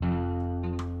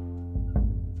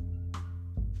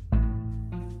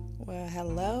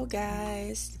Hello,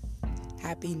 guys.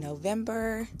 Happy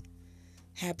November.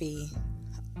 Happy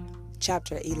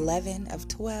chapter 11 of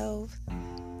 12.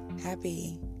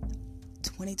 Happy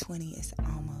 2020 is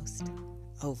almost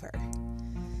over.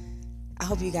 I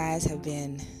hope you guys have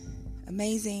been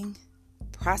amazing,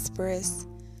 prosperous,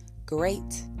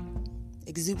 great,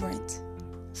 exuberant,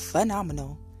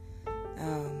 phenomenal,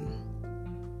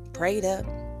 prayed up,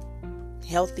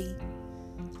 healthy,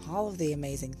 all of the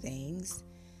amazing things.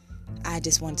 I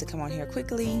just wanted to come on here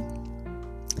quickly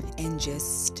and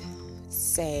just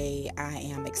say I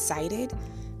am excited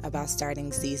about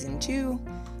starting season 2,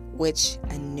 which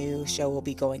a new show will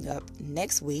be going up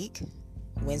next week,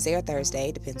 Wednesday or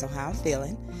Thursday, depends on how I'm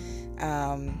feeling.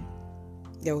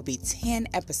 There will be 10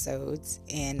 episodes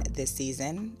in this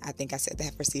season. I think I said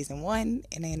that for season 1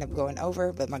 and I ended up going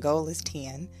over, but my goal is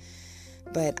 10.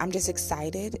 But I'm just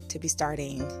excited to be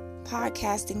starting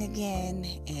podcasting again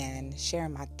and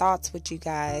sharing my thoughts with you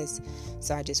guys.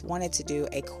 So I just wanted to do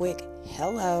a quick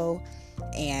hello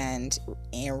and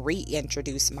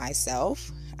reintroduce myself.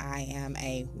 I am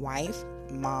a wife,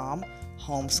 mom,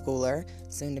 homeschooler,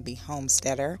 soon to be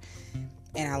homesteader,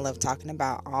 and I love talking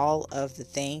about all of the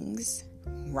things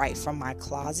right from my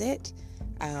closet.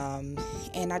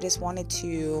 And I just wanted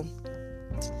to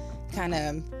kind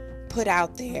of put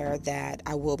out there that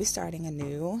I will be starting a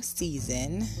new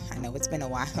season. I know it's been a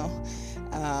while.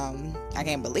 I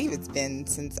can't believe it's been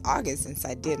since August since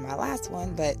I did my last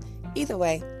one, but either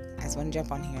way, I just want to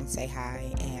jump on here and say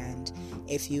hi. And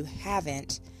if you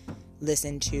haven't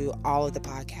listened to all of the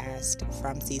podcasts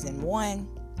from season 1,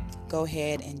 go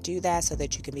ahead and do that so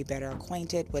that you can be better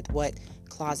acquainted with what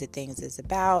Closet Things is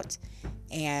about.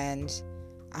 And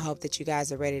I hope that you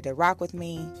guys are ready to rock with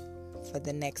me for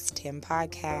the next 10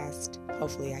 podcasts.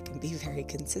 Hopefully I can be very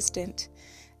consistent.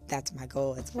 That's my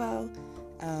goal as well.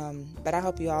 But I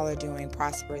hope you all are doing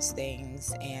prosperous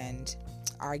things and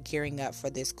are gearing up for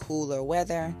this cooler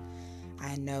weather.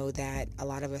 I know that a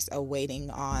lot of us are waiting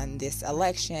on this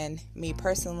election. Me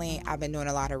personally, I've been doing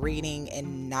a lot of reading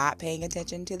and not paying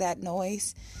attention to that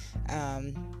noise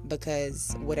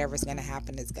because whatever's going to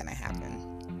happen is going to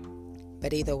happen.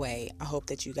 But either way, I hope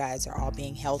that you guys are all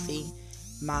being healthy.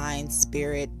 Mind,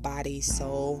 spirit, body,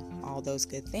 soul, all those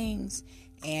good things.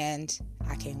 And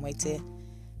I can't wait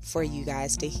for you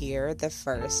guys to hear the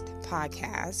first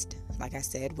podcast, like I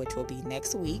said, which will be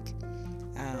next week,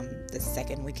 the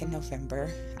second week in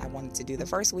November. I wanted to do the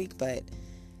first week, but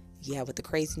yeah, with the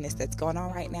craziness that's going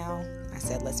on right now, I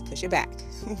said let's push it back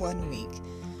 1 week.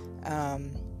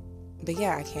 But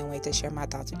yeah, I can't wait to share my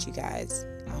thoughts with you guys.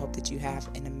 I hope that you have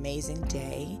an amazing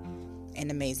day,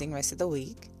 an amazing rest of the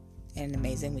week, and an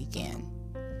amazing weekend.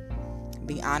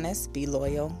 Be honest, be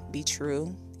loyal, be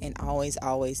true, and always,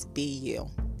 always be you.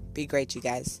 Be great, you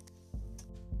guys.